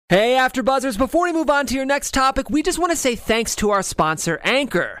Hey, AfterBuzzers, before we move on to your next topic, we just want to say thanks to our sponsor,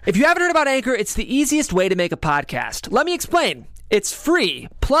 Anchor. If you haven't heard about Anchor, it's the easiest way to make a podcast. Let me explain. It's free.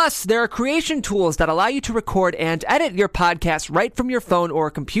 Plus, there are creation tools that allow you to record and edit your podcast right from your phone or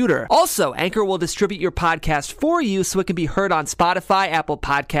computer. Also, Anchor will distribute your podcast for you so it can be heard on Spotify, Apple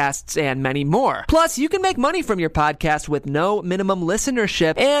Podcasts, and many more. Plus, you can make money from your podcast with no minimum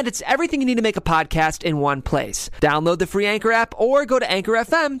listenership, and it's everything you need to make a podcast in one place. Download the free Anchor app or go to Anchor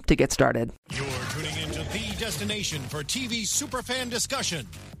FM to get started. You're tuning into the destination for TV superfan discussion,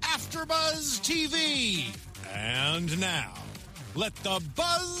 AfterBuzz TV. And now, let the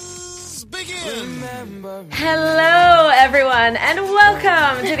buzz begin. Hello, everyone, and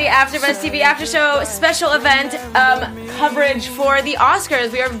welcome to the AfterBuzz TV After Show special event coverage for the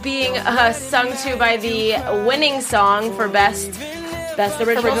Oscars. We are being sung to by the winning song for Best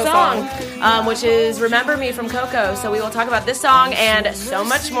Original Song, which is Remember Me from Coco. So we will talk about this song and so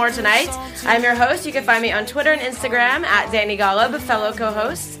much more tonight. I'm your host. You can find me on Twitter and Instagram at Danny Golub. Fellow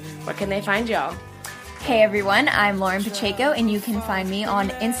co-hosts, where can they find y'all? Hey everyone, I'm Lauren Pacheco, and you can find me on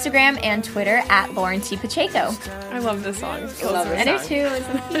Instagram and Twitter at Lauren T. Pacheco. I love this song. I love this I do song.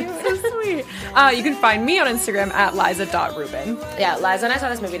 too. It's It's so sweet. You can find me on Instagram at Liza.Rubin. Yeah, Liza and I saw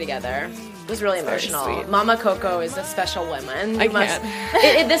this movie together. It was really emotional. sweet. Mama Coco is a special woman. I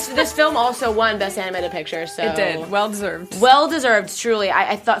can't. This film also won Best Animated Picture, so It did. Well deserved. well deserved. Truly,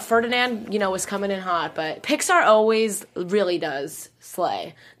 I thought Ferdinand, was coming in hot, but Pixar always really does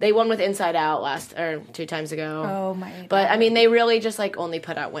slay. They won with Inside Out 2 times ago. Oh my But God. I mean, they really just only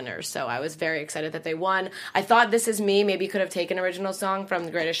put out winners, so I was very excited that they won. I thought This Is Me maybe could have taken original song from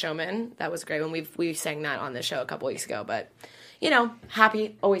The Greatest Showman. That was great when we sang that on the show a couple weeks ago, but.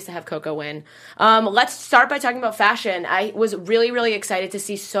 Happy always to have Coco win. Let's start by talking about fashion. I was really, really excited to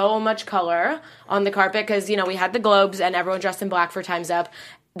see so much color on the carpet because, we had the Globes and everyone dressed in black for Time's Up.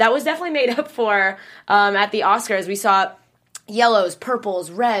 That was definitely made up for at the Oscars. We saw yellows,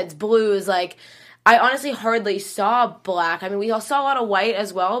 purples, reds, blues, I honestly hardly saw black. I mean, we all saw a lot of white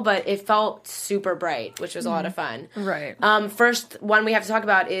as well, but it felt super bright, which was a lot of fun. Right. First one we have to talk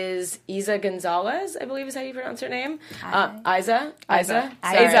about is Isa Gonzalez, I believe is how you pronounce her name. Isa? I think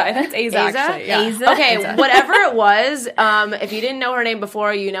it's Aza, actually. Yeah. Aza? Okay, whatever it was, if you didn't know her name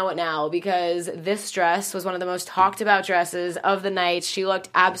before, you know it now, because this dress was one of the most talked about dresses of the night. She looked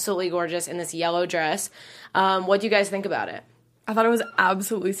absolutely gorgeous in this yellow dress. What do you guys think about it? I thought it was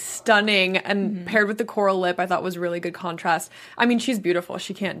absolutely stunning, and paired with the coral lip, I thought was really good contrast. I mean, she's beautiful.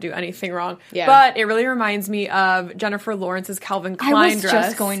 She can't do anything wrong. Yeah. But it really reminds me of Jennifer Lawrence's Calvin Klein I was dress.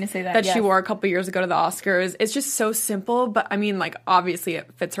 just going to say that, she yes. wore a couple years ago to the Oscars. It's just so simple, but I mean, obviously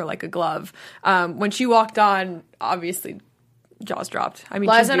it fits her like a glove. When she walked on, obviously jaws dropped. I mean,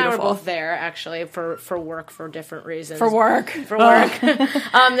 she's Liza and I were beautiful. both there, actually, for work for different reasons. For work.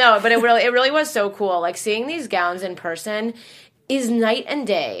 No, but it really was so cool. Seeing these gowns in person is night and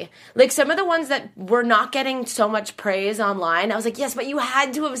day. Some of the ones that were not getting so much praise online, I was like, yes, but you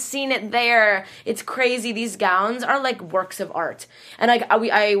had to have seen it there. It's crazy. These gowns are works of art. And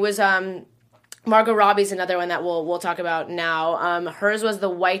I was Margot Robbie's another one that we'll talk about now. Hers was the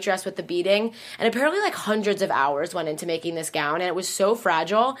white dress with the beading, and apparently hundreds of hours went into making this gown, and it was so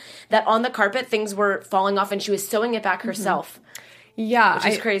fragile that on the carpet things were falling off, and she was sewing it back herself. Yeah. Which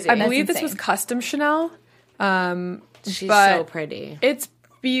is crazy. I believe That's this was insane. custom Chanel. She's But so pretty. It's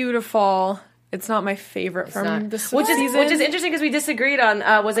beautiful. It's not my favorite from this Which season. is interesting because we disagreed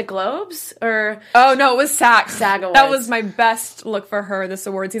on was it Globes or Oh no, it was SAG. SAG Awards. That was my best look for her this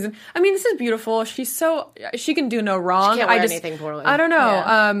award season. I mean, this is beautiful. She can do no wrong. She can't wear anything poorly. I don't know.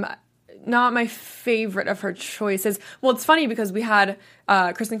 Yeah. Not my favorite of her choices. Well, it's funny because we had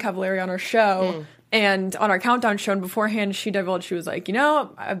Kristen Cavallari on our show. And on our countdown show, and beforehand, she divulged, she was like, I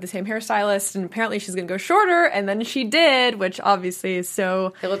have the same hairstylist, and apparently she's going to go shorter, and then she did, which obviously is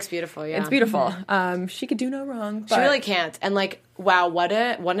so... It looks beautiful, yeah. It's beautiful. She could do no wrong. She really can't. And wow, what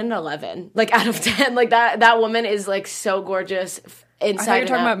a 1 in 11. Out of 10. That woman is so gorgeous inside I thought you were and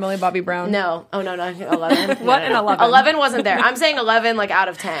talking out. about Millie Bobby Brown. No. Oh, no, 11. What an 11? 11 wasn't there. I'm saying 11, out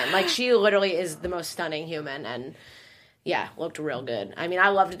of 10. She literally is the most stunning human, and yeah, looked real good. I mean, I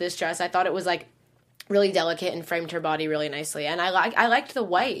loved this dress. I thought it was, really delicate and framed her body really nicely. And I liked the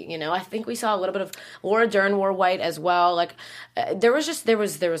white, I think we saw a little bit of Laura Dern wore white as well. There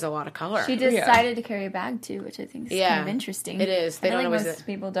was a lot of color. She decided to carry a bag too, which I think is kind of interesting. It is. They I don't think always most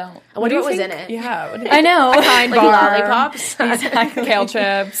people don't. I wonder what was in it. Yeah. I know. Pine bar. Lollipops. Kale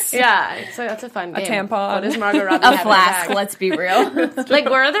chips. Yeah, so that's a fun game. tampon. What does Margot Robbie A have flask, in her bag? let's be real.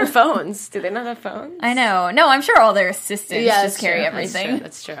 Where are their phones? Do they not have phones? I know. No, I'm sure all their assistants that's just carry true. everything.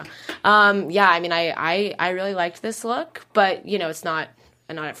 That's true. Yeah, I mean, I really liked this look, but it's not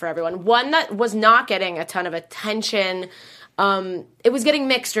not for everyone. One that was not getting a ton of attention, it was getting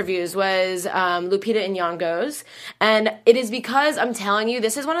mixed reviews, was Lupita Nyong'o's. And it is because, I'm telling you,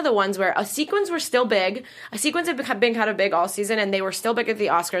 this is one of the ones where sequins were still big. Sequins have been kind of big all season, and they were still big at the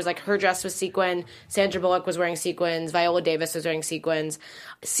Oscars. Like, her dress was sequin, Sandra Bullock was wearing sequins, Viola Davis was wearing sequins.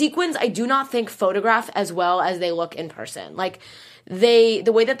 Sequins, I do not think photograph as well as they look in person. Like, the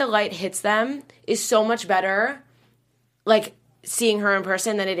way that the light hits them is so much better, like, seeing her in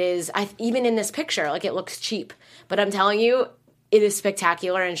person than it is, even in this picture. Like, it looks cheap. But I'm telling you, it is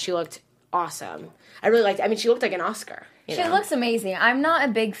spectacular, and she looked awesome. I really liked it. I mean, she looked like an Oscar. She looks amazing. I'm not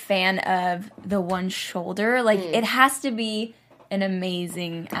a big fan of the one shoulder. Like, it has to be an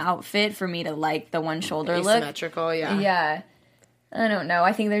amazing outfit for me to like the one shoulder look. Asymmetrical, yeah. Yeah. I don't know.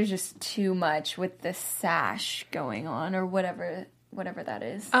 I think there's just too much with the sash going on, or whatever that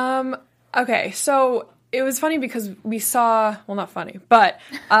is. Okay, so it was funny because we saw, well, not funny, but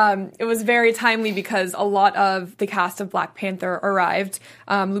it was very timely because a lot of the cast of Black Panther arrived.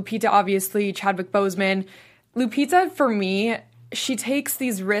 Lupita, obviously, Chadwick Boseman. Lupita, for me, she takes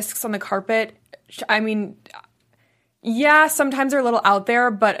these risks on the carpet. I mean, yeah, sometimes they're a little out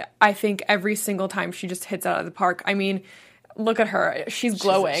there, but I think every single time she just hits it out of the park. I mean, look at her. She's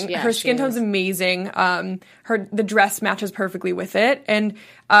glowing. Her skin tone's amazing. The dress matches perfectly with it. And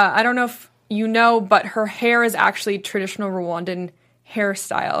I don't know if you know, but her hair is actually traditional Rwandan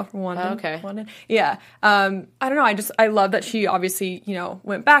hairstyle. Rwandan? Yeah. I don't know. I love that she obviously,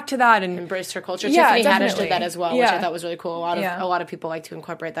 went back to that and embraced her culture. Yeah, Tiffany definitely. Haddish did that as well, which I thought was really cool. A lot of people like to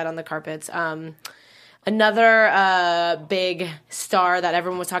incorporate that on the carpets. Another big star that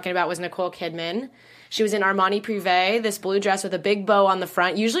everyone was talking about was Nicole Kidman. She was in Armani Privé, this blue dress with a big bow on the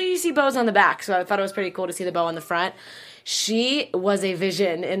front. Usually you see bows on the back, so I thought it was pretty cool to see the bow on the front. She was a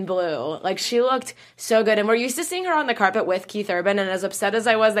vision in blue. Like, she looked so good. And we're used to seeing her on the carpet with Keith Urban, and as upset as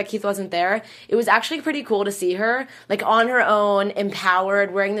I was that Keith wasn't there, it was actually pretty cool to see her, like, on her own,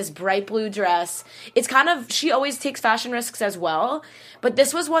 empowered, wearing this bright blue dress. It's kind of, she always takes fashion risks as well, but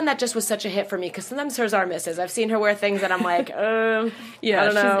this was one that just was such a hit for me, because sometimes hers are misses. I've seen her wear things that I'm like, I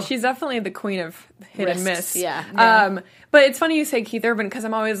don't know. She's definitely the queen of hit and miss. Yeah. But it's funny you say Keith Urban, because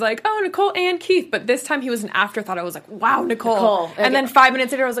I'm always like, oh, Nicole and Keith. But this time he was an afterthought. I was like, wow, Nicole. And then 5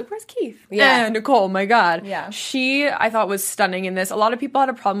 minutes later, I was like, where's Keith? Yeah. Nicole, my God. Yeah. She, I thought, was stunning in this. A lot of people had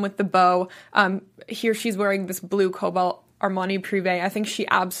a problem with the bow. Here she's wearing this blue cobalt Armani Privé. I think she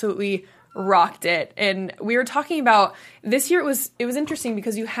absolutely rocked it. And we were talking about this year, it was interesting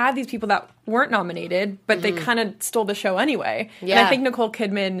because you had these people that weren't nominated, but they kind of stole the show anyway. Yeah. And I think Nicole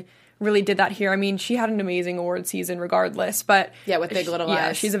Kidman really did that here. I mean, she had an amazing award season regardless, but with Big Little Lies.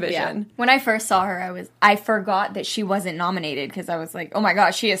 Yeah, she's a vision. Yeah. When I first saw her, I forgot that she wasn't nominated, because I was like, oh my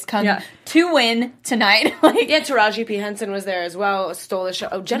gosh, she has come to win tonight. Taraji P. Henson was there as well, stole the show.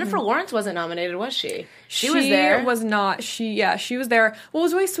 Oh, Jennifer Lawrence wasn't nominated, was she? She was there. Was not. She was there. Well, it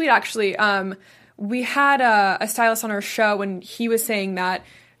was really sweet, actually. We had a stylist on our show, and he was saying that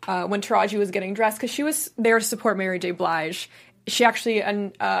when Taraji was getting dressed, because she was there to support Mary J. Blige. She actually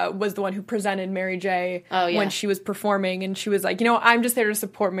was the one who presented Mary J. When she was performing, and she was like, I'm just there to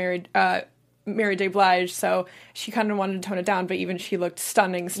support Mary J. Blige, so she kind of wanted to tone it down, but even she looked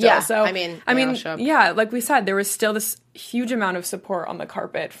stunning still. Yeah, so I mean, like we said, there was still this huge amount of support on the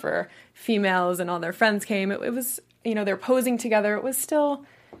carpet for females, and all their friends came. It was, they're posing together. It was still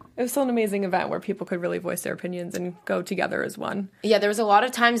an amazing event where people could really voice their opinions and go together as one. Yeah, there was a lot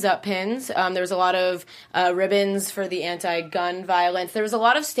of Time's Up pins. There was a lot of ribbons for the anti-gun violence. There was a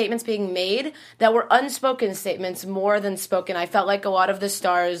lot of statements being made that were unspoken statements more than spoken. I felt like a lot of the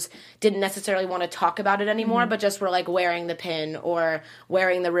stars didn't necessarily want to talk about it anymore, but just were like wearing the pin or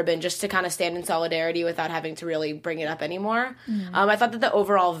wearing the ribbon just to kind of stand in solidarity without having to really bring it up anymore. I thought that the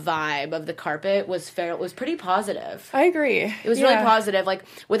overall vibe of the carpet was pretty positive. I agree. It was really positive. Like,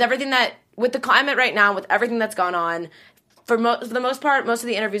 with the climate right now, with everything that's gone on, for the most part, most of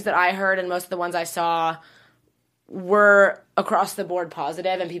the interviews that I heard and most of the ones I saw were across the board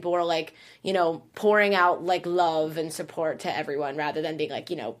positive, and people were like, pouring out like love and support to everyone rather than being like,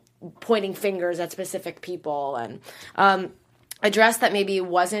 pointing fingers at specific people. And a dress that maybe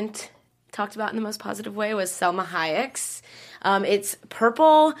wasn't talked about in the most positive way was Selma Hayek's. It's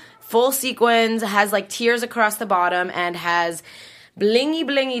purple, full sequins, has like tiers across the bottom, and has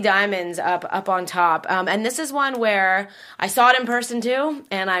blingy diamonds up on top. And this is one where I saw it in person too,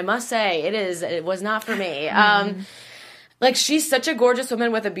 and I must say it was not for me. Like, she's such a gorgeous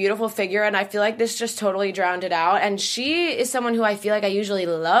woman with a beautiful figure, and I feel like this just totally drowned it out. And she is someone who I feel like I usually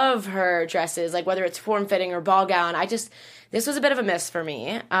love her dresses, like whether it's form-fitting or ball gown. This was a bit of a miss for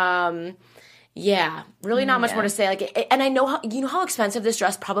me. Yeah, really not much more to say. Like, and I know how expensive this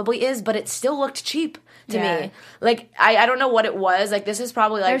dress probably is, but it still looked cheap to me. Like, I don't know what it was. Like, this is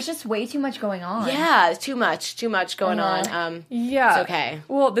probably like There's just way too much going on. yeah, too much going on. Yeah. it's okay.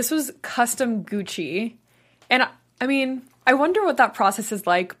 Well, this was custom Gucci. And I mean, I wonder what that process is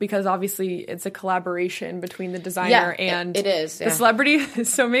like, because obviously it's a collaboration between the designer and it is, the celebrity.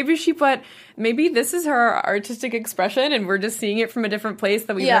 So maybe this is her artistic expression and we're just seeing it from a different place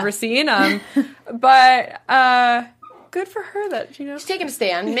that we've never seen. But good for her that, She's taking a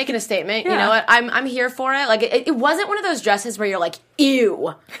stand, making a statement. You know what? I'm here for it. Like, it wasn't one of those dresses where you're like,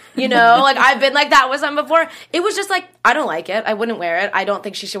 ew. Like, I've been like that with some before. It was just like, I don't like it. I wouldn't wear it. I don't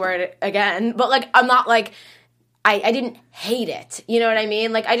think she should wear it again. But, like, I'm not like, I didn't hate it. You know what I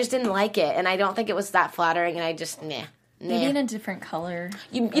mean? Like, I just didn't like it. And I don't think it was that flattering. And I just, Maybe in a different color.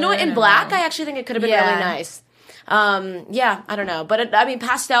 You know what? In black, I actually think it could have been really nice. I don't know. But, I mean,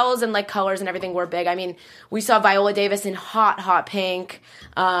 pastels and, like, colors and everything were big. I mean, we saw Viola Davis in hot pink.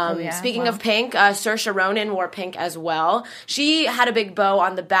 Speaking of pink, Saoirse Ronan wore pink as well. She had a big bow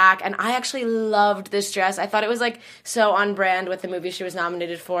on the back, and I actually loved this dress. I thought it was, like, so on brand with the movie she was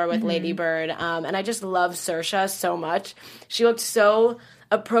nominated for with Lady Bird. And I just love Saoirse so much. She looked so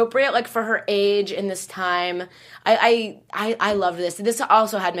appropriate, like, for her age in this time. I loved this. This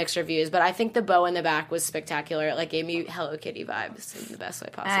also had mixed reviews, but I think the bow in the back was spectacular. It, like, gave me Hello Kitty vibes in the best way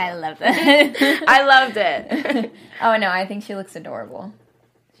possible. I love that. I loved it. Oh, no, I think she looks adorable.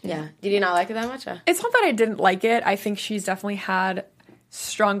 Yeah. Did you not like it that much? It's not that I didn't like it. I think she's definitely had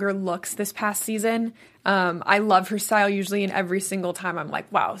stronger looks this past season. I love her style usually, and every single time I'm like,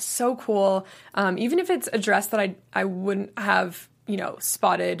 wow, so cool. Even if it's a dress that I wouldn't have,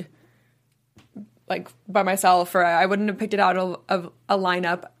 spotted like by myself, or I wouldn't have picked it out of a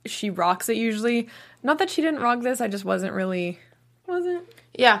lineup. She rocks it usually. Not that she didn't rock this, I just wasn't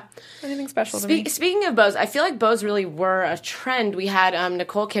Yeah. anything special to me. Speaking of bows, I feel like bows really were a trend. We had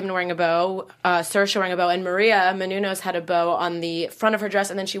Nicole Kidman wearing a bow, Saoirse wearing a bow, and Maria Menounos had a bow on the front of her dress,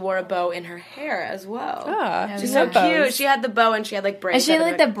 and then she wore a bow in her hair as well. She's so cute. She had the bow, and she had, like, braids. And she had,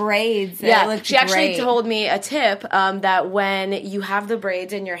 like, the braids. Yeah, she actually told me a tip that when you have the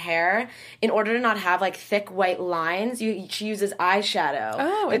braids in your hair, in order to not have, like, thick white lines, she uses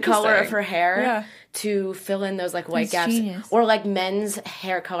eyeshadow, the color of her hair, to fill in those, like, white gaps. Genius. Or, like, men's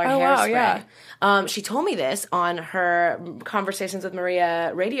hair color hairspray. She told me this on her Conversations with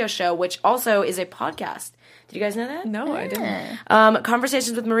Maria radio show, which also is a podcast. Did you guys know that? No, I didn't.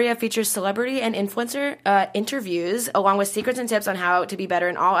 Conversations with Maria features celebrity and influencer interviews, along with secrets and tips on how to be better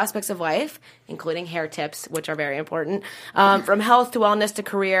in all aspects of life, including hair tips, which are very important. From health to wellness to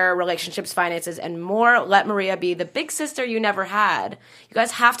career, relationships, finances, and more. Let Maria be the big sister you never had. You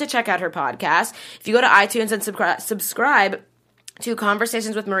guys have to check out her podcast. If you go to iTunes and subscribe to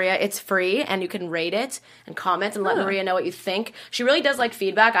Conversations with Maria, it's free, and you can rate it and comment and let Maria know what you think. She really does like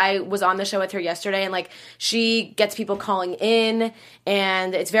feedback. I was on the show with her yesterday, and, like, she gets people calling in,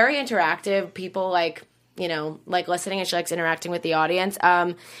 and it's very interactive. People, like, like listening, and she likes interacting with the audience.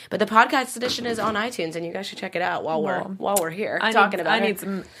 But the podcast edition is on iTunes, and you guys should check it out while we're here talking about it. I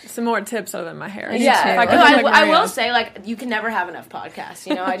need some more tips other than my hair. Yeah, I will say, like, you can never have enough podcasts.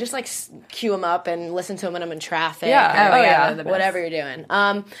 I just, like, queue them up and listen to them when I'm in traffic. Yeah, whatever you're doing.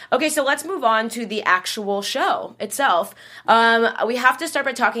 Okay, so let's move on to the actual show itself. We have to start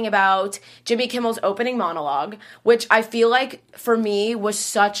by talking about Jimmy Kimmel's opening monologue, which I feel like for me was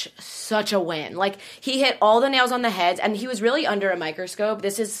such a win. Like, he hit all the nails on the head, and he was really under a microscope.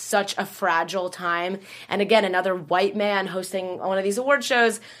 This is such a fragile time, and again, another white man hosting one of these award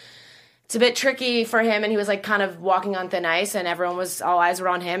shows. It's a bit tricky for him, and he was, like, kind of walking on thin ice, and all eyes were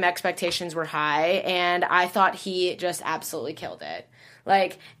on him. Expectations were high, and I thought he just absolutely killed it.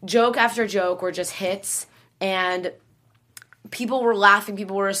 Like, joke after joke were just hits, and people were laughing,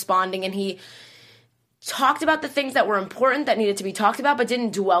 people were responding, and he talked about the things that were important that needed to be talked about, but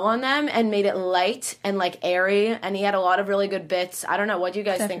didn't dwell on them, and made it light and, like, airy. And he had a lot of really good bits. I don't know. What do you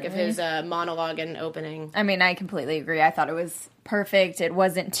guys think of his monologue and opening? I mean, I completely agree. I thought it was perfect. It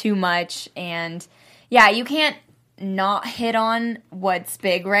wasn't too much. And yeah, you can't not hit on what's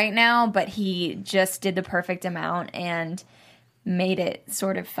big right now, but he just did the perfect amount and made it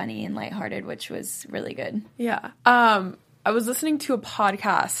sort of funny and lighthearted, which was really good. Yeah. I was listening to a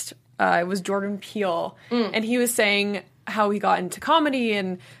podcast. It was Jordan Peele, and he was saying how he got into comedy,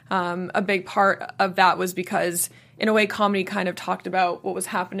 and a big part of that was because, in a way, comedy kind of talked about what was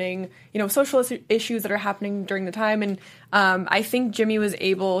happening, social issues that are happening during the time, and I think Jimmy was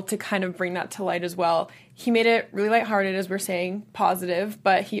able to kind of bring that to light as well. He made it really lighthearted, as we're saying, positive,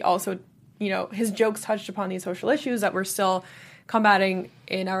 but he also, his jokes touched upon these social issues that were still combating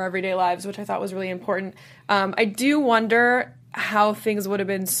in our everyday lives, which I thought was really important. I do wonder how things would have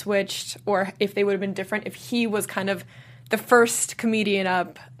been switched, or if they would have been different if he was kind of the first comedian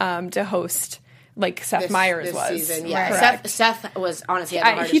up to host, like Seth Meyers this was. Season, yeah. Correct. Seth was honestly had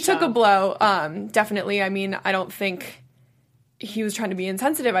the hardest he took a job. blow, definitely. I mean, I don't think he was trying to be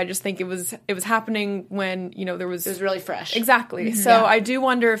insensitive. I just think it was happening when, you know, there was... It was really fresh. Exactly. So I do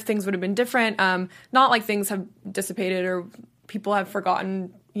wonder if things would have been different. Not like things have dissipated or people have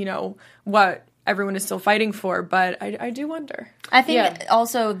forgotten, you know, what everyone is still fighting for, but I do wonder. I think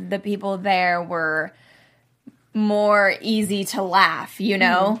also the people there were more easy to laugh, you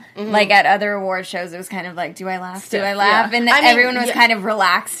know? Like at other award shows, it was kind of like, do I laugh? Do I laugh? And I mean, everyone was kind of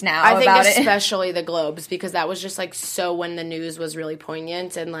relaxed now I think about it. especially the Globes, because that was just like so when the news was really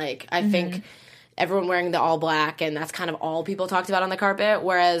poignant, and like I think everyone wearing the all black, and that's kind of all people talked about on the carpet,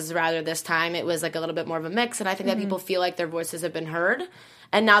 whereas rather this time it was like a little bit more of a mix, and I think that people feel like their voices have been heard,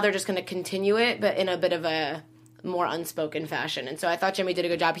 and now they're just going to continue it, but in a bit of a more unspoken fashion. And so I thought Jimmy did a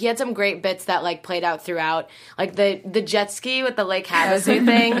good job. He had some great bits that like played out throughout, like the jet ski with the Lake Havasu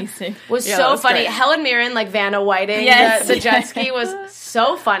thing was so was funny. great. Helen Mirren like Vanna Whiting Yes. the jet ski was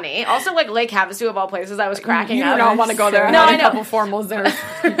so funny. Also like Lake Havasu of all places, I was cracking You up. do not want to go there. No, I I had a know. couple formals there.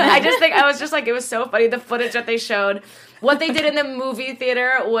 I just think I was just like, it was so funny. The footage that they showed, what they did in the movie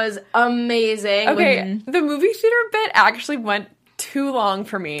theater was amazing. Okay, the movie theater bit actually went too long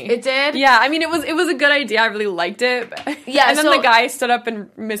for me. It did? Yeah, I mean, it was a good idea. I really liked it. Yeah, and then so- the guy stood up and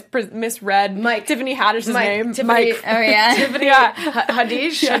misread Mike. Tiffany Haddish's name. Tiffany, Mike. Oh, yeah. Tiffany Yeah.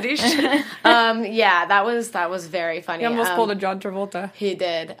 Hadish. Yeah, that was very funny. He almost pulled a John Travolta. He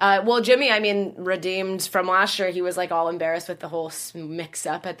did. Well, Jimmy, I mean, redeemed from last year. He was like all embarrassed with the whole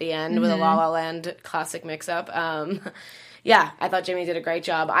mix-up at the end with a La La Land classic mix-up. Yeah, I thought Jimmy did a great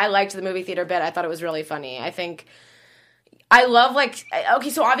job. I liked the movie theater bit. I thought it was really funny. I love, like, okay,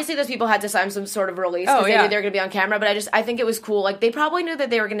 so obviously those people had to sign some sort of release because they knew they were going to be on camera, but I think it was cool. Like, they probably knew that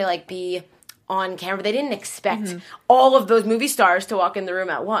they were going to, like, be on camera, but they didn't expect all of those movie stars to walk in the room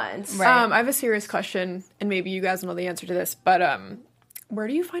at once. Right. I have a serious question, and maybe you guys know the answer to this, but where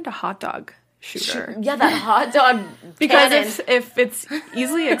do you find a hot dog shooter? Yeah, that hot dog Because cannon. if it's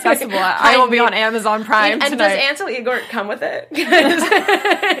easily accessible, I will be on Amazon Prime And tonight. does Ansel Elgort come with it?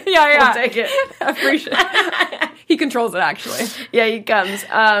 yeah. I'll take it. Appreciate. He controls it, actually. Yeah, he comes.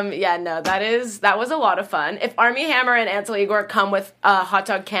 Yeah, no, that was a lot of fun. If Armie Hammer and Ansel Elgort come with hot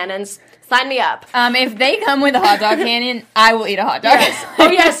dog cannons, sign me up. If they come with a hot dog cannon, I will eat a hot dog.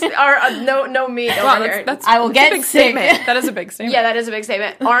 Oh yes, or no meat over here. I will a get big sick. statement. That is a big statement. Yeah, that is a big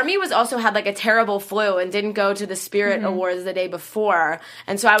statement. Army was also had like a terrible flu and didn't go to the Spirit Awards the day before,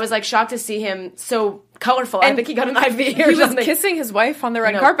 and so I was like shocked to see him so colorful. I think he got an IV or He was something. kissing his wife on the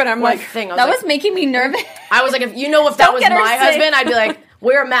red carpet. I'm like, thing. I That like, was making me nervous. I was like, if that Don't was get her my sick. husband, I'd be like,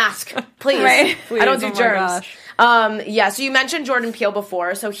 wear a mask, please. Right. I don't Please, do oh my germs. gosh. Yeah, so you mentioned Jordan Peele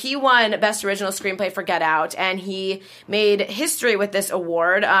before. So he won Best Original Screenplay for Get Out, and he made history with this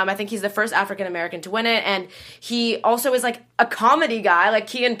award. I think he's the first African-American to win it, and he also is like a comedy guy. Like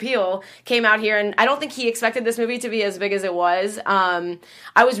Key and Peele came out here, and I don't think he expected this movie to be as big as it was.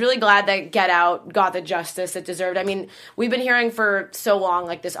 I was really glad that Get Out got the justice it deserved. I mean, we've been hearing for so long,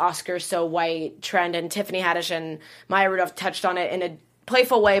 like this Oscar so white trend, and Tiffany Haddish and Maya Rudolph touched on it in a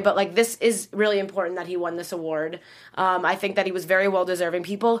playful way, but like this is really important that he won this award. I think that he was very well deserving.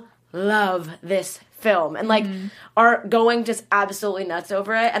 People love this film and like are going just absolutely nuts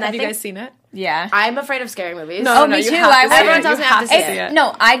over it. And have I you think guys seen it? Yeah. I'm afraid of scary movies. Oh, me too. have to see Everyone it. tells You me I have to see see it.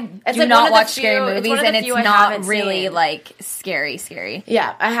 No, I It's do like one not of the watch few- scary it's movies, one of the and it's few I not haven't really seen. like scary.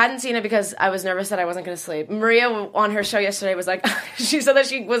 Yeah, I hadn't seen it because I was nervous that I wasn't going to sleep. Maria on her show yesterday was like, she said that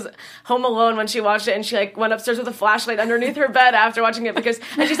she was home alone when she watched it, and she like went upstairs with a flashlight underneath her bed after watching it because,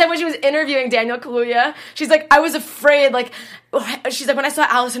 and she said when she was interviewing Daniel Kaluuya, she's like, I was afraid, like, she's like, when I saw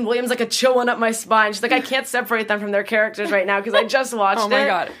Allison Williams, like a chill went up my spine. She's like, I can't separate them from their characters right now because I just watched it. Oh my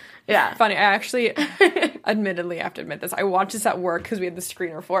god. Yeah. Funny. I actually, admittedly, have to admit this. I watched this at work because we had the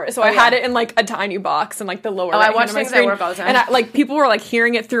screener for it. So I had it in like a tiny box in like the lower. I right watch hand of my things at screen. work all the time. And like people were like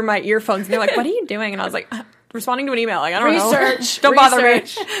hearing it through my earphones, and they're like, "What are you doing?" And I was like, responding to an email. Like I don't Research. know. Don't bother me.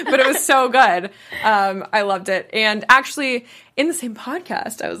 Research. But it was so good. I loved it. And actually, in the same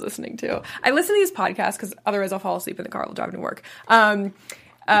podcast I was listening to, I listen to these podcasts because otherwise I'll fall asleep in the car while driving to work.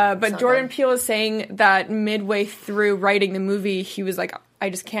 But Jordan Peele is saying that midway through writing the movie, he was like, I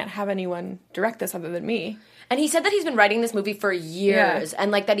just can't have anyone direct this other than me. And he said that he's been writing this movie for years,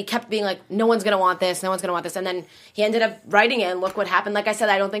 and like that he kept being like, no one's gonna want this, no one's gonna want this, and then he ended up writing it, and look what happened. Like I said,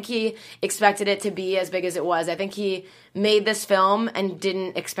 I don't think he expected it to be as big as it was. I think he made this film and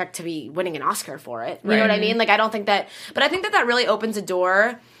didn't expect to be winning an Oscar for it. You know what I mean? Like I don't think that, but I think that really opens a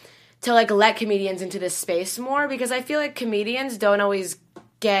door to like let comedians into this space more, because I feel like comedians don't always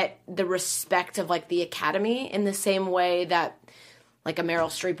get the respect of like the Academy in the same way that like a Meryl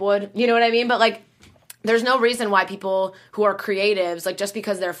Streep would. You know what I mean? But like, there's no reason why people who are creatives, like just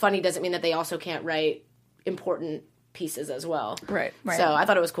because they're funny doesn't mean that they also can't write important pieces as well. Right. So I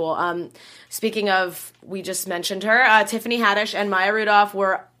thought it was cool. Speaking of, we just mentioned her, Tiffany Haddish and Maya Rudolph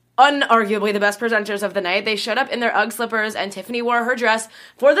were unarguably the best presenters of the night. They showed up in their UGG slippers, and Tiffany wore her dress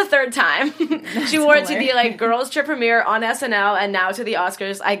for the third time. She wore it to the like girls trip premiere on SNL and now to the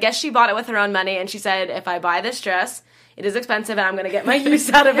Oscars. I guess she bought it with her own money, and she said, if I buy this dress, it is expensive and I'm going to get my use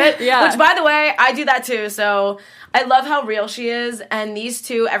out of it. Which, by the way, I do that too. So I love how real she is. And these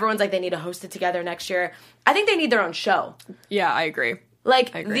two, everyone's like, they need to host it together next year. I think they need their own show. Yeah, I agree.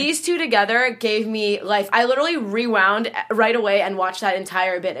 Like, these two together gave me life. I literally rewound right away and watched that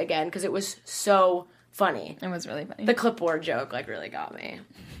entire bit again because it was so funny. It was really funny. The clipboard joke, like, really got me.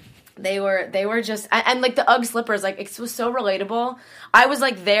 They were just, and like the UGG slippers, like it was so relatable. I was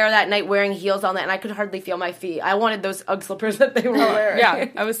like there that night wearing heels all night, and I could hardly feel my feet. I wanted those UGG slippers that they were wearing. Yeah,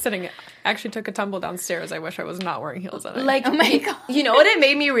 I was sitting, actually took a tumble downstairs. I wish I was not wearing heels that night. Like, oh my God. You know what it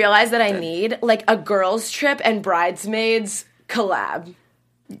made me realize that I need? Like a girls trip and bridesmaids collab.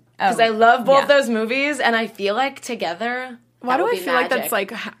 Because I love both those movies, and I feel like together, why do I feel magic. like that's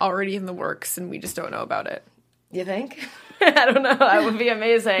like already in the works and we just don't know about it? You think? I don't know. That would be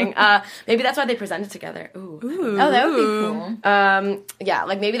amazing. Maybe that's why they presented together. Ooh. Oh, that would be cool. Yeah,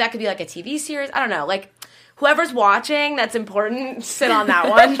 like maybe that could be like a TV series. I don't know. Like whoever's watching that's important, sit on that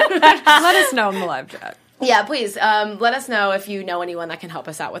one. Let us know in the live chat. Yeah, please let us know if you know anyone that can help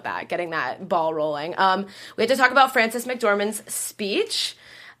us out with that, getting that ball rolling. We have to talk about Frances McDormand's speech.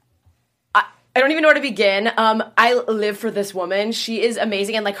 I don't even know where to begin. I live for this woman. She is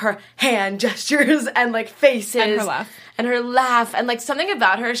amazing, and like her hand gestures and like faces And her laugh. And like something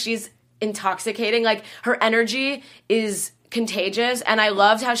about her, she's intoxicating. Like her energy is contagious, and I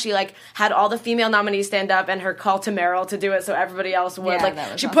loved how she like had all the female nominees stand up and her call to Meryl to do it so everybody else would. Yeah, like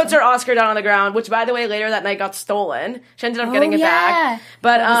that was she awesome. puts her Oscar down on the ground, which by the way later that night got stolen. She ended up getting it back.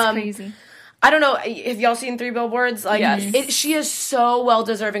 But that was crazy. I don't know. Have y'all seen 3 Billboards? Like, Yes. she is so well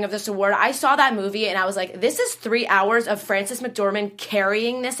deserving of this award. I saw that movie and I was like, this is 3 hours of Frances McDormand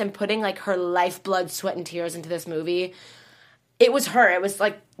carrying this and putting like her lifeblood, sweat, and tears into this movie. It was her. It was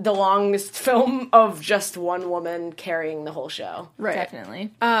like the longest film of just one woman carrying the whole show. Right.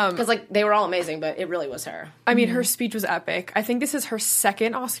 Definitely. Because like they were all amazing, but it really was her. I mean, her speech was epic. I think this is her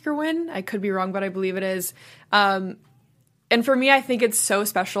second Oscar win. I could be wrong, but I believe it is. And for me, I think it's so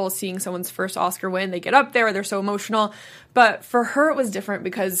special seeing someone's first Oscar win. They get up there, they're so emotional. But for her, it was different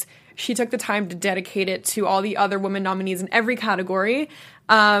because she took the time to dedicate it to all the other women nominees in every category.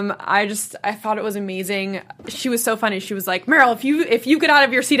 I thought it was amazing. She was so funny. She was like, Meryl, if you get out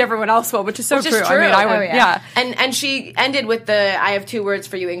of your seat, everyone else will, which is so true. Is true. I mean, I would, yeah. And she ended with the, I have 2 words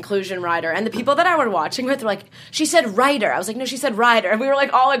for you, inclusion rider. And the people that I were watching with were like, she said writer. I was like, no, she said rider. And we were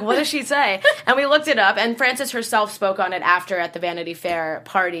like, all like, what does she say? And we looked it up, and Frances herself spoke on it after at the Vanity Fair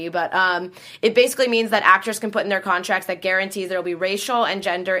party. But it basically means that actors can put in their contracts that guarantees there will be racial and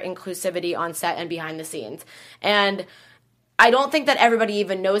gender inclusivity on set and behind the scenes. And I don't think that everybody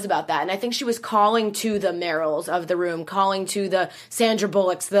even knows about that. And I think she was calling to the Meryls of the room, calling to the Sandra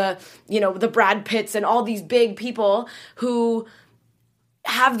Bullocks, the Brad Pitts, and all these big people who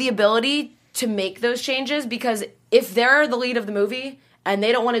have the ability to make those changes, because if they're the lead of the movie and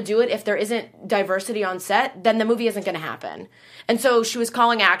they don't want to do it, if there isn't diversity on set, then the movie isn't going to happen. And so she was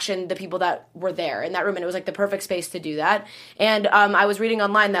calling action the people that were there in that room, and it was like the perfect space to do that. And I was reading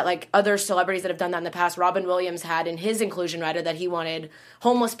online that like other celebrities that have done that in the past, Robin Williams had in his inclusion rider that he wanted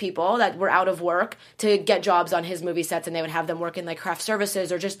homeless people that were out of work to get jobs on his movie sets, and they would have them work in like craft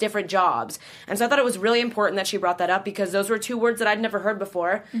services or just different jobs. And so I thought it was really important that she brought that up, because those were 2 words that I'd never heard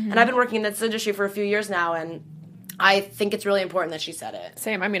before. And I've been working in this industry for a few years now, and I think it's really important that she said it.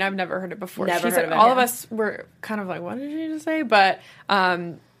 Same. I mean, I've never heard it before. Never heard said, of it, all yeah. of us were kind of like, what did she just say? But,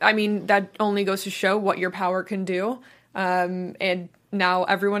 I mean, that only goes to show what your power can do. And now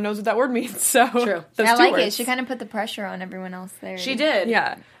everyone knows what that word means. So True. those I 2 like words. it. She kind of put the pressure on everyone else there. She did.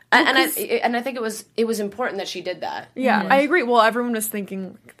 Yeah. And I think it was important that she did that. Yeah, I agree. Well, everyone was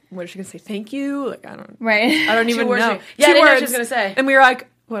thinking, what is she going to say? Thank you? Like, I don't Right. even words know. Yeah, I 2 didn't know what words. she was gonna say. And we were like,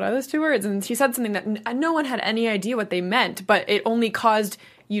 what are those two words? And she said something that no one had any idea what they meant, but it only caused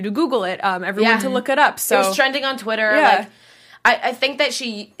you to Google it, everyone to look it up. So it was trending on Twitter. Yeah. Like, I think that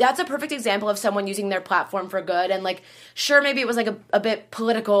that's a perfect example of someone using their platform for good. And, like, sure, maybe it was, like, a bit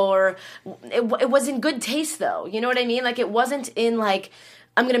political, or it was in good taste, though. You know what I mean? Like, it wasn't in, like,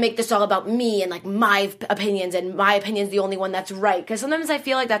 I'm going to make this all about me and, like, my opinions, and my opinion's the only one that's right. Because sometimes I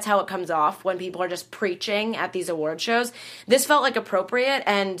feel like that's how it comes off when people are just preaching at these award shows. This felt, like, appropriate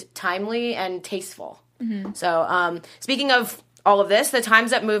and timely and tasteful. Mm-hmm. So, speaking of all of this, the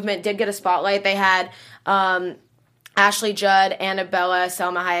Time's Up movement did get a spotlight. They had Ashley Judd, Annabella,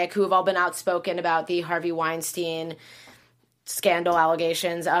 Selma Hayek, who have all been outspoken about the Harvey Weinstein scandal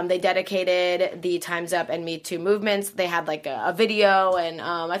allegations. They dedicated the Time's Up and Me Too movements. They had like a video, and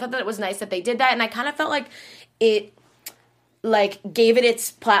I thought that it was nice that they did that. And I kind of felt like it like gave it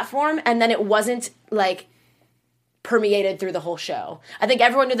its platform, and then it wasn't like permeated through the whole show. I think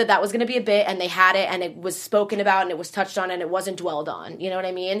everyone knew that that was going to be a bit, and they had it, and it was spoken about, and it was touched on, and it wasn't dwelled on. You know what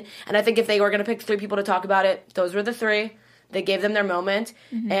I mean? And I think if they were going to pick 3 people to talk about it, those were the 3. They gave them their moment,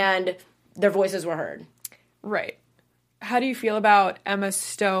 and their voices were heard. Right. How do you feel about Emma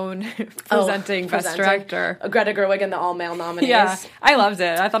Stone presenting Best Director? Greta Gerwig and the all-male nominees. Yeah, I loved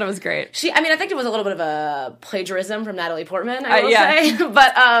it. I thought it was great. I think it was a little bit of a plagiarism from Natalie Portman, I will say.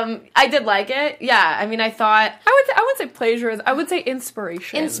 But I did like it. Yeah, I mean, I thought... I wouldn't say plagiarism. I would say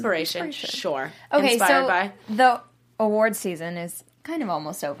inspiration. Inspiration. Sure. Okay, Inspired so by. the award season is kind of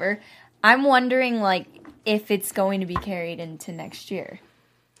almost over. I'm wondering, like, if it's going to be carried into next year.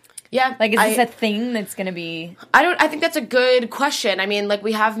 Yeah. Like, is this a thing that's going to be... I think that's a good question. I mean, like,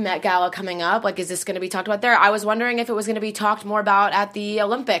 we have Met Gala coming up. Like, is this going to be talked about there? I was wondering if it was going to be talked more about at the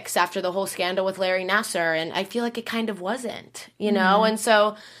Olympics after the whole scandal with Larry Nassar, and I feel like it kind of wasn't, you know? And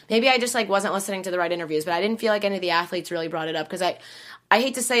so maybe I just, like, wasn't listening to the right interviews, but I didn't feel like any of the athletes really brought it up, because I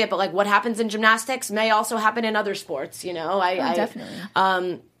hate to say it, but, like, what happens in gymnastics may also happen in other sports, you know?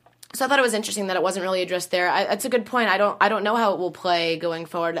 definitely. So I thought it was interesting that it wasn't really addressed there. That's a good point. I don't know how it will play going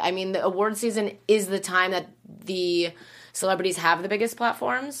forward. I mean, the award season is the time that the celebrities have the biggest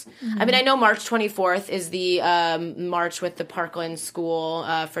platforms. I mean, I know March 24th is the march with the Parkland School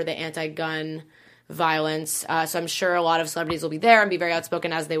for the anti-gun violence. So I'm sure a lot of celebrities will be there and be very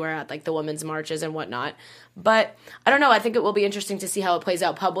outspoken, as they were at like the women's marches and whatnot. But I don't know. I think it will be interesting to see how it plays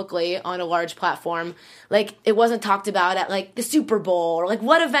out publicly on a large platform. Like, it wasn't talked about at like the Super Bowl, or like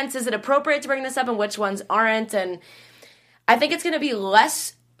what events is it appropriate to bring this up and which ones aren't. And I think it's going to be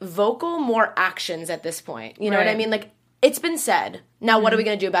less vocal, more actions at this point. You know what I mean? Like, it's been said. Now, what are we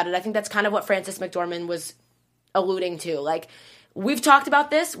going to do about it? I think that's kind of what Frances McDormand was alluding to. Like, we've talked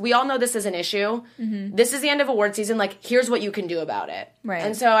about this. We all know this is an issue. This is the end of award season. Like, here's what you can do about it. Right.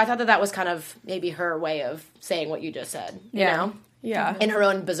 And so I thought that was kind of maybe her way of saying what you just said. You know? Yeah. In her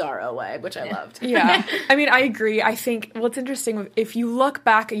own bizarro way, which I loved. Yeah. I mean, I agree. I think what's interesting, if you look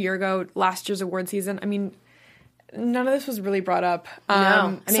back a year ago, last year's award season, I mean, none of this was really brought up. No. I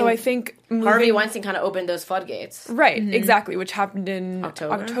mean, so I think Harvey Weinstein kind of opened those floodgates. Right. Exactly. Which happened in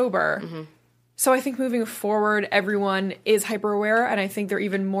October. So I think moving forward, everyone is hyper aware, and I think they're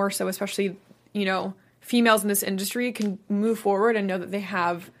even more so, especially, you know, females in this industry can move forward and know that they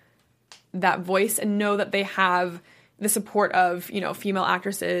have that voice, and know that they have the support of, you know, female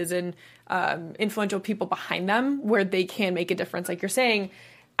actresses and influential people behind them, where they can make a difference. Like you're saying,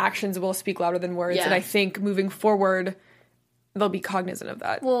 actions will speak louder than words, and I think moving forward, they'll be cognizant of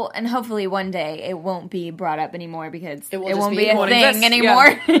that. Well, and hopefully one day it won't be brought up anymore, because it will won't be be a thing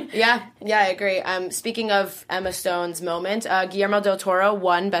anymore. Yeah, I agree. Speaking of Emma Stone's moment, Guillermo del Toro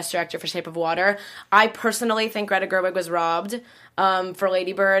won Best Director for Shape of Water. I personally think Greta Gerwig was robbed for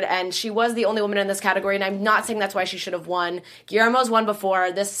Lady Bird, and she was the only woman in this category, and I'm not saying that's why she should have won. Guillermo's won before.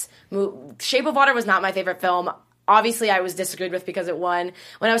 Shape of Water was not my favorite film. Obviously, I was disagreed with because it won.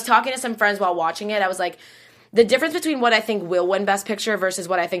 When I was talking to some friends while watching it, I was like, the difference between what I think will win Best Picture versus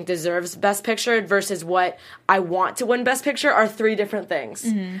what I think deserves Best Picture versus what I want to win Best Picture are 3 different things.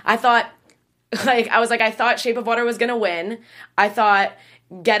 I thought Shape of Water was going to win. I thought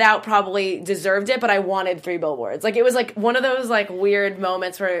Get Out probably deserved it, but I wanted 3 Billboards. Like, it was like one of those like weird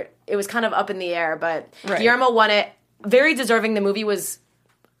moments where it was kind of up in the air, but Guillermo won it. Very deserving. The movie was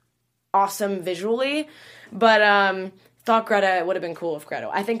awesome visually, but thought Greta, it would have been cool if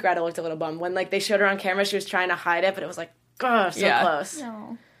I think Greta looked a little bummed. When, like, they showed her on camera, she was trying to hide it, but it was like, gosh, so close.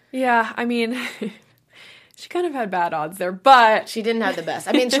 No. Yeah, I mean, she kind of had bad odds there, but... She didn't have the best.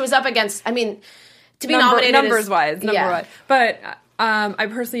 I mean, she was up against, to be nominated numbers-wise. But I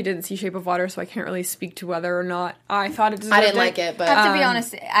personally didn't see Shape of Water, so I can't really speak to whether or not I thought it deserved it. I didn't like it, but I have to be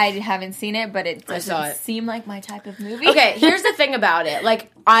honest, I haven't seen it, but it saw doesn't it. seem like my type of movie. Okay, here's the thing about it.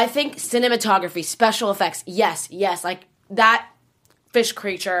 Like, I think cinematography, special effects, yes. Like, that fish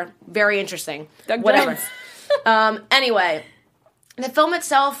creature, very interesting. Doug Whatever. Jones. Anyway, the film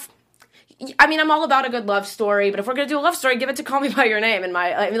itself, I mean, I'm all about a good love story, but if we're going to do a love story, give it to Call Me By Your Name.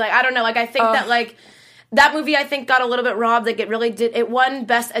 I don't know. Like, I think that, like, that movie, I think, got a little bit robbed. Like, it really did. It won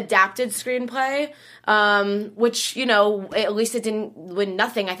Best Adapted Screenplay, which, you know, at least it didn't win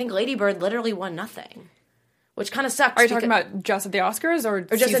nothing. I think Lady Bird literally won nothing, which kind of sucks. Are you talking about just at the Oscars or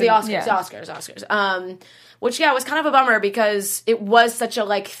just at the Oscars? Yeah. Oscars. Which, yeah, was kind of a bummer because it was such a,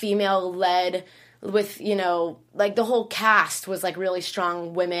 like, female-led with, you know, like, the whole cast was, like, really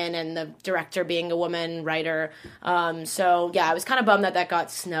strong women and the director being a woman writer. So, yeah, I was kind of bummed that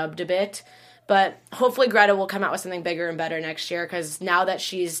got snubbed a bit. But hopefully Greta will come out with something bigger and better next year because now that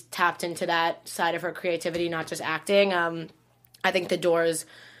she's tapped into that side of her creativity, not just acting, I think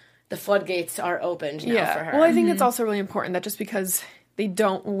the floodgates are opened now for her. Well, I think it's also really important that just because they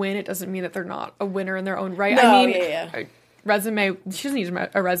don't win, it doesn't mean that they're not a winner in their own right. No, I mean, yeah. Resume, she doesn't need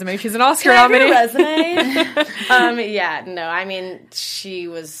a resume. She's an Oscar Can I have nominee. your resume? Yeah, no, I mean, she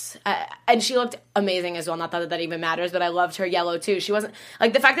was, and she looked amazing as well. Not that even matters, but I loved her yellow too. She wasn't,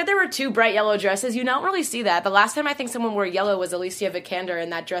 like, the fact that there were two bright yellow dresses, you don't really see that. The last time I think someone wore yellow was Alicia Vikander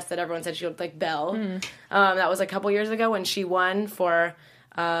in that dress that everyone said she looked like Belle. That was a couple years ago when she won for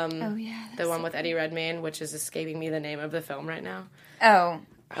the one with Eddie Redmayne, which is escaping me the name of the film right now.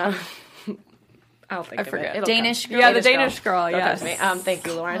 I'll think I of forget. it. It'll Danish come. girl. Yeah, the Danish girl, It'll come yes. to me. Thank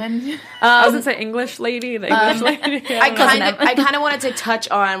you, Lauren. I was going to say English lady, the English lady. I kind of wanted to touch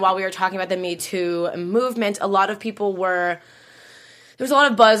on, while we were talking about the Me Too movement, a lot of people there was a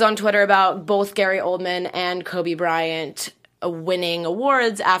lot of buzz on Twitter about both Gary Oldman and Kobe Bryant winning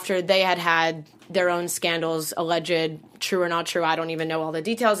awards after they had their own scandals, alleged, true or not true. I don't even know all the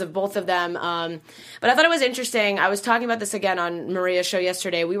details of both of them. But I thought it was interesting. I was talking about this again on Maria's show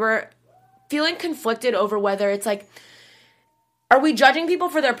yesterday. We were feeling conflicted over whether it's like, are we judging people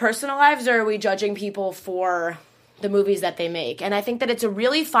for their personal lives or are we judging people for the movies that they make? And I think that it's a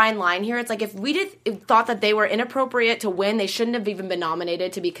really fine line here. It's like, if we thought that they were inappropriate to win, they shouldn't have even been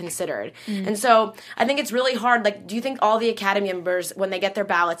nominated to be considered. And so I think it's really hard. Like, do you think all the Academy members, when they get their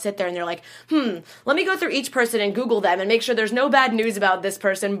ballot, sit there and they're like, let me go through each person and Google them and make sure there's no bad news about this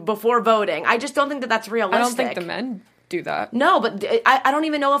person before voting? I just don't think that that's realistic. I don't think the men do that. No, but I don't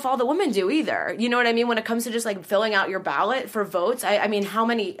even know if all the women do either. You know what I mean? When it comes to just, like, filling out your ballot for votes, I mean, how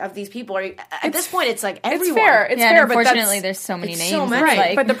many of these people are... At this point, it's like everyone. It's fair. It's fair, but unfortunately, there's so many names. so many. Right,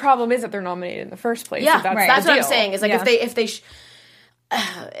 Like, but the problem is that they're nominated in the first place. Yeah, so that's the what I'm deal. saying. Is like, if they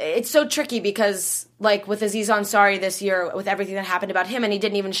it's so tricky because, like, with Aziz Ansari this year, with everything that happened about him, and he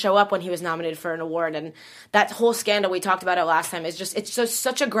didn't even show up when he was nominated for an award, and that whole scandal, we talked about it last time, is just, it's just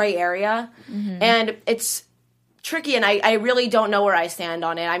such a gray area, and it's tricky, and I really don't know where I stand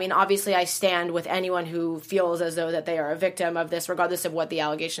on it. I mean, obviously I stand with anyone who feels as though that they are a victim of this, regardless of what the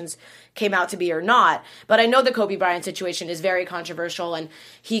allegations came out to be or not. But I know the Kobe Bryant situation is very controversial, and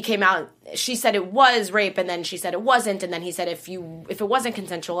he came out, she said it was rape, and then she said it wasn't, and then he said if it wasn't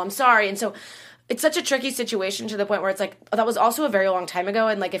consensual, I'm sorry. And so it's such a tricky situation to the point where it's like, that was also a very long time ago,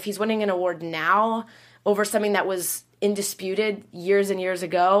 and like, if he's winning an award now over something that was indisputed years and years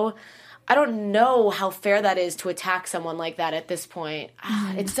ago, I don't know how fair that is to attack someone like that at this point.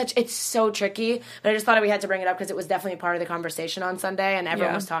 It's so tricky, but I just thought we had to bring it up because it was definitely part of the conversation on Sunday and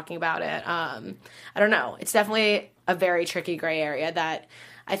everyone was talking about it. I don't know. It's definitely a very tricky gray area that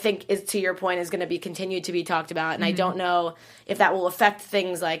I think is, to your point, is going to be continued to be talked about. And I don't know if that will affect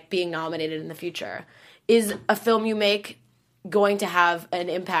things like being nominated in the future. Is a film you make going to have an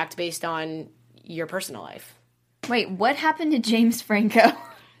impact based on your personal life? wait, what happened to James Franco?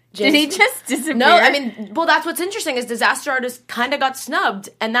 Did he just disappear? No, I mean, well, that's what's interesting is Disaster Artist kind of got snubbed,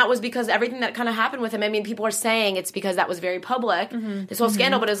 and that was because everything that kind of happened with him. I mean, people are saying it's because that was very public, this whole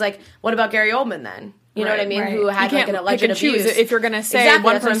scandal, but it's like, what about Gary Oldman then? You know what I mean? Right. Who had like an alleged abuse. Choose. If you're going to say one that's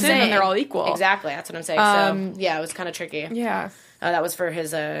what I'm person, then saying. they're all equal. Exactly, that's what I'm saying. So, yeah, it was kind of tricky. Yeah. That was for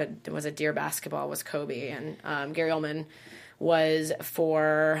his, was it Dear Basketball was Kobe, and Gary Oldman was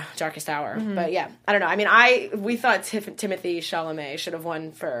for Darkest Hour. But yeah, I don't know. I mean, we thought Timothée Chalamet should have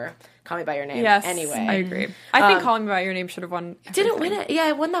won for Call Me By Your Name. Yes, anyway. I agree. I think Calling Me By Your Name should have won. Didn't win it. Yeah,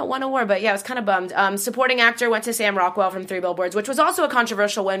 it won that one award, but yeah, I was kind of bummed. Supporting actor went to Sam Rockwell from 3 Billboards, which was also a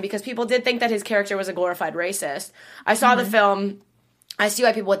controversial win because people did think that his character was a glorified racist. I saw the film. I see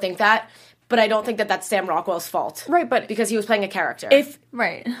why people would think that. but I don't think that that's Sam Rockwell's fault. Right, but because he was playing a character.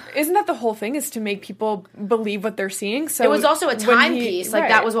 Right. Isn't that the whole thing, is to make people believe what they're seeing? So it was also a when timepiece. Like, right.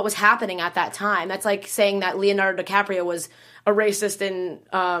 that was what was happening at that time. That's like saying that Leonardo DiCaprio was a racist in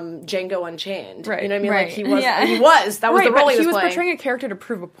Django Unchained. Right. You know what I mean? Right. Like, he was. Yeah. He was. That was Right, the role but he was playing. portraying a character to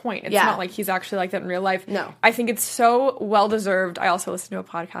prove a point. It's Yeah. not like he's actually like that in real life. No. I think it's so well deserved. I also listened to a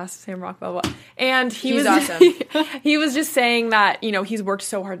podcast, Sam Rockwell, and He's was awesome. he was just saying that, you know, he's worked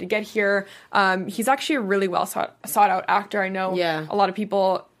so hard to get here. He's actually a really well sought out actor. I know Yeah. a lot of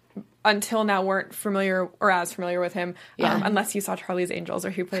people until now weren't familiar or as familiar with him, unless you saw Charlie's Angels or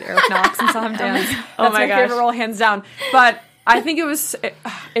he played Eric Knox and saw him dance. That's my gosh. favorite role, hands down. But I think it was,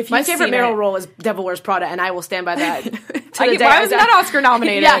 if My you've favorite seen Meryl it, role is Devil Wears Prada, and I will stand by that. to the why day. wasn't that Oscar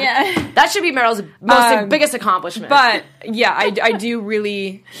nominated? Yeah. That should be Meryl's most biggest accomplishment. But yeah, I do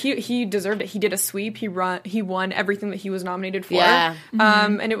really. He deserved it. He did a sweep. He won everything that he was nominated for. Yeah.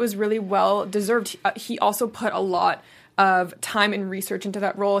 And it was really well deserved. He also put a lot of time and research into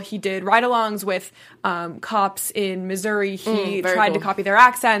that role. He did ride-alongs with cops in Missouri. He very tried cool. to copy their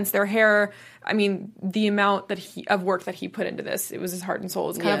accents, their hair. I mean, the amount of work that he put into this, it was his heart and soul. It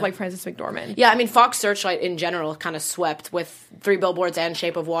was kind of like Francis McDormand. Yeah, I mean, Fox Searchlight in general kind of swept, with Three Billboards and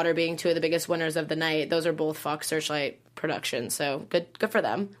Shape of Water being two of the biggest winners of the night. Those are both Fox Searchlight productions, so good for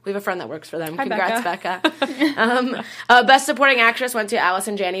them. We have a friend that works for them. Hi, Congrats, Becca. Best Supporting Actress went to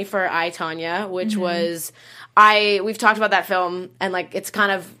Allison Janney for I, Tonya, which was... We've talked about that film, and, like, it's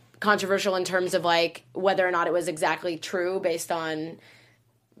kind of controversial in terms of, like, whether or not it was exactly true based on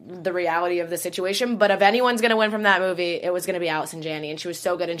the reality of the situation, but if anyone's going to win from that movie, it was going to be Allison Janney, and she was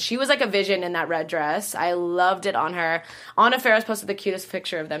so good, and she was like a vision in that red dress. I loved it on her. Anna Faris posted the cutest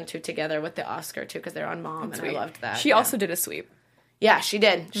picture of them two together with the Oscar, too, because they're on Mom, and I loved that. She also did a sweep. Yeah, she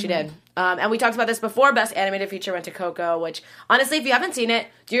did. She did. And we talked about this before. Best Animated Feature went to Coco, which, honestly, if you haven't seen it,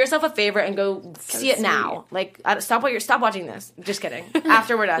 do yourself a favor and go see it now. Like, stop watching this. Just kidding.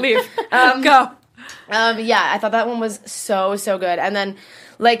 After we're done. Leave. Go. Yeah, I thought that one was so good. And then,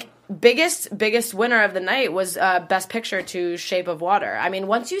 like, biggest winner of the night was Best Picture to Shape of Water. I mean,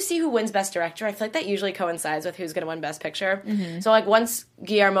 once you see who wins Best Director, I feel like that usually coincides with who's going to win Best Picture. So, like, once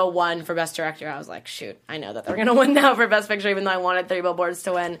Guillermo won for Best Director, I was like, shoot, I know that they're going to win now for Best Picture, even though I wanted Three Billboards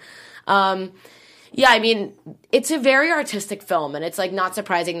to win. Yeah, I mean, it's a very artistic film, and it's, like, not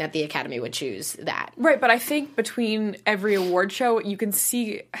surprising that the Academy would choose that. Right, but I think between every award show, you can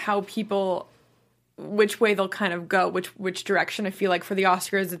see how people... which way they'll kind of go, which direction. I feel like for the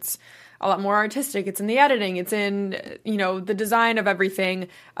Oscars, it's a lot more artistic. It's in the editing. It's in, you know, the design of everything.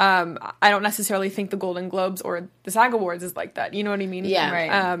 I don't necessarily think the Golden Globes or the SAG Awards is like that. You know what I mean? Yeah.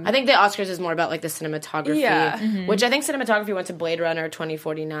 Right. I think the Oscars is more about, like, the cinematography, which I think cinematography went to Blade Runner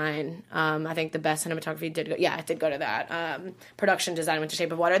 2049. I think the best cinematography did go to that. Production design went to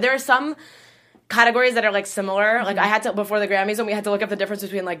Shape of Water. There are some categories that are, like, similar. Like, I had to, before the Grammys, when we had to look up the difference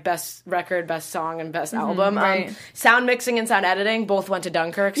between, like, best record, best song, and best album. right. Sound mixing and sound editing both went to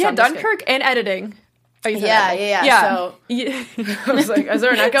Dunkirk. So Yeah, I'm just Dunkirk and editing. Oh, you said Yeah, editing. yeah. So Yeah. I was like, is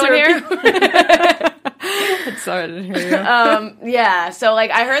there an echo in here? Sorry, I didn't hear you. Yeah. So,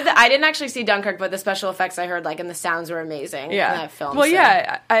 like, I heard that I didn't actually see Dunkirk, but the special effects I heard, like, and the sounds were amazing in that film. Well, so.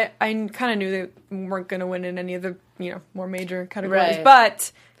 yeah, I kind of knew they weren't going to win in any of the, you know, more major categories. Right.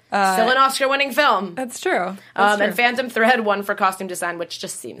 But Still an Oscar-winning film. that's true. That's true. And Phantom Thread won for costume design, which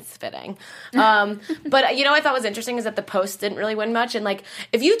just seems fitting. But, you know, what I thought was interesting is that the Post didn't really win much. And, like,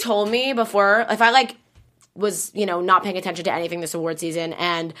 if you told me before, if I, like, was, you know, not paying attention to anything this award season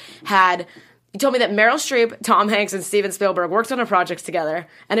and you told me that Meryl Streep, Tom Hanks, and Steven Spielberg worked on a project together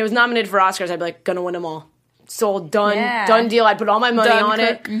and it was nominated for Oscars, I'd be like, gonna win them all. Sold, done, Yeah. done deal. I'd put all my money on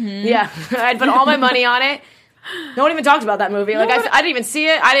it. Dunkirk. Yeah, I'd put all my money on it. No one even talked about that movie. Like, I didn't even see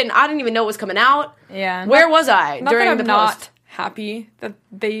it. I didn't even know it was coming out. Yeah. Where was I Not during that I'm the not Post? happy that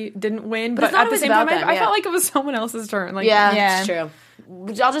they didn't win, it's but not at the always same about time, them, I yeah. felt like it was someone else's turn. Like, Yeah, Yeah. it's true.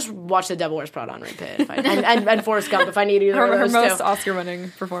 I'll just watch The Devil Wears Prada on repeat, and Forrest Gump if I need either her of those most two.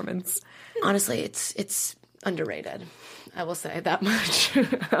 Oscar-winning performance. Honestly, it's underrated. I will say that much.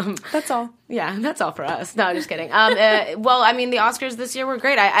 That's all. Yeah, that's all for us. No, just kidding. Well, I mean, the Oscars this year were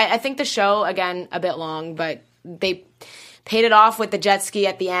great. I think the show, again, a bit long, but they paid it off with the jet ski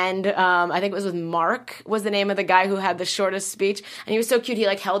at the end. I think it was with Mark was the name of the guy who had the shortest speech, and he was so cute. He,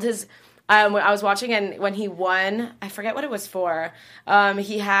 like, held his... I was watching, and when he won, I forget what it was for,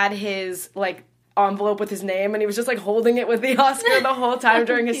 he had his, like, envelope with his name, and he was just, like, holding it with the Oscar the whole time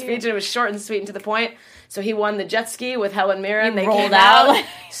during his speech, and it was short and sweet and to the point. So he won the jet ski with Helen Mirren. They rolled came out. out.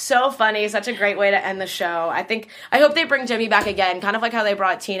 So funny. Such a great way to end the show. I hope they bring Jimmy back again, kind of like how they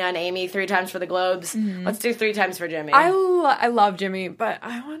brought Tina and Amy 3 times for the Globes. Let's do 3 times for Jimmy. I love Jimmy, but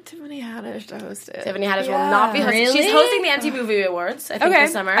I want Tiffany Haddish to host it. Tiffany Haddish will not be hosting. Really? She's hosting the MTV Movie Awards, I think,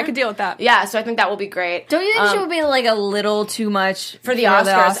 this summer. I could deal with that. Yeah, so I think that will be great. Don't you think she would be like a little too much for the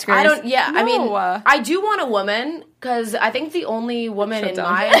Oscars? I don't. Yeah, I mean, No. I do want a woman because I think the only woman in down.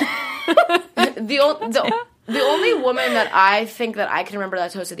 my the only woman that I think that I can remember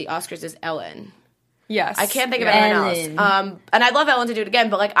that's hosted the Oscars is Ellen. Yes. I can't think of anyone Ellen. else. And I'd love Ellen to do it again,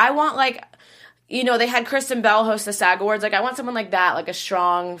 but like I want like. You know, they had Kristen Bell host the SAG Awards. Like, I want someone like that, like a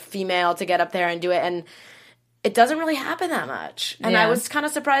strong female to get up there and do it. And it doesn't really happen that much. And I was kind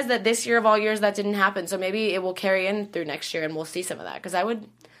of surprised that this year of all years that didn't happen. So maybe it will carry in through next year and we'll see some of that. Because I would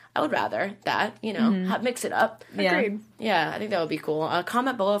rather that, you know, mix it up. Yeah. Agreed. Yeah, I think that would be cool.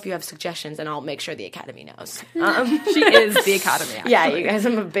 Comment below if you have suggestions and I'll make sure the Academy knows. She is the Academy. Actually. Yeah, you guys,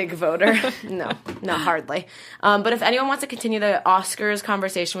 I'm a big voter. No, hardly. But if anyone wants to continue the Oscars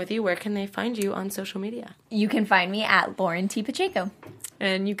conversation with you, where can they find you on social media? You can find me at Lauren T. Pacheco.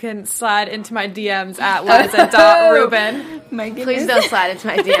 And you can slide into my DMs at Liza.Rubin. Please don't slide into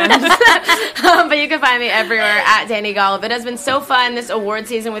my DMs. But you can find me everywhere at Danny Golub. It has been so fun this award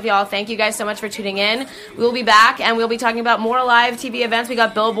season with y'all. Thank you guys so much for tuning in. We will be back and we'll be talking about more live TV events. We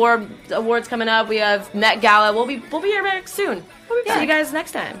got Billboard Awards coming up. We have Met Gala. We'll be here back soon. See you guys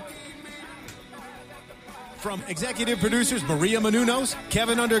next time. From executive producers Maria Menounos,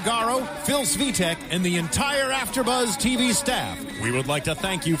 Kevin Undergaro, Phil Svitek, and the entire AfterBuzz TV staff, we would like to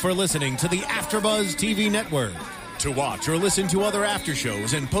thank you for listening to the AfterBuzz TV network. To watch or listen to other after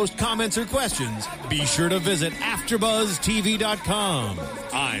shows and post comments or questions, be sure to visit AfterBuzzTV.com.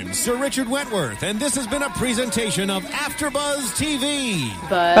 I'm Sir Richard Wentworth, and this has been a presentation of AfterBuzz TV.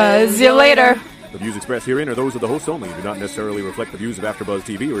 Buzz you later. The views expressed herein are those of the hosts only and do not necessarily reflect the views of AfterBuzz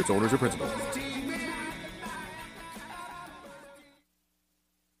TV or its owners or principals.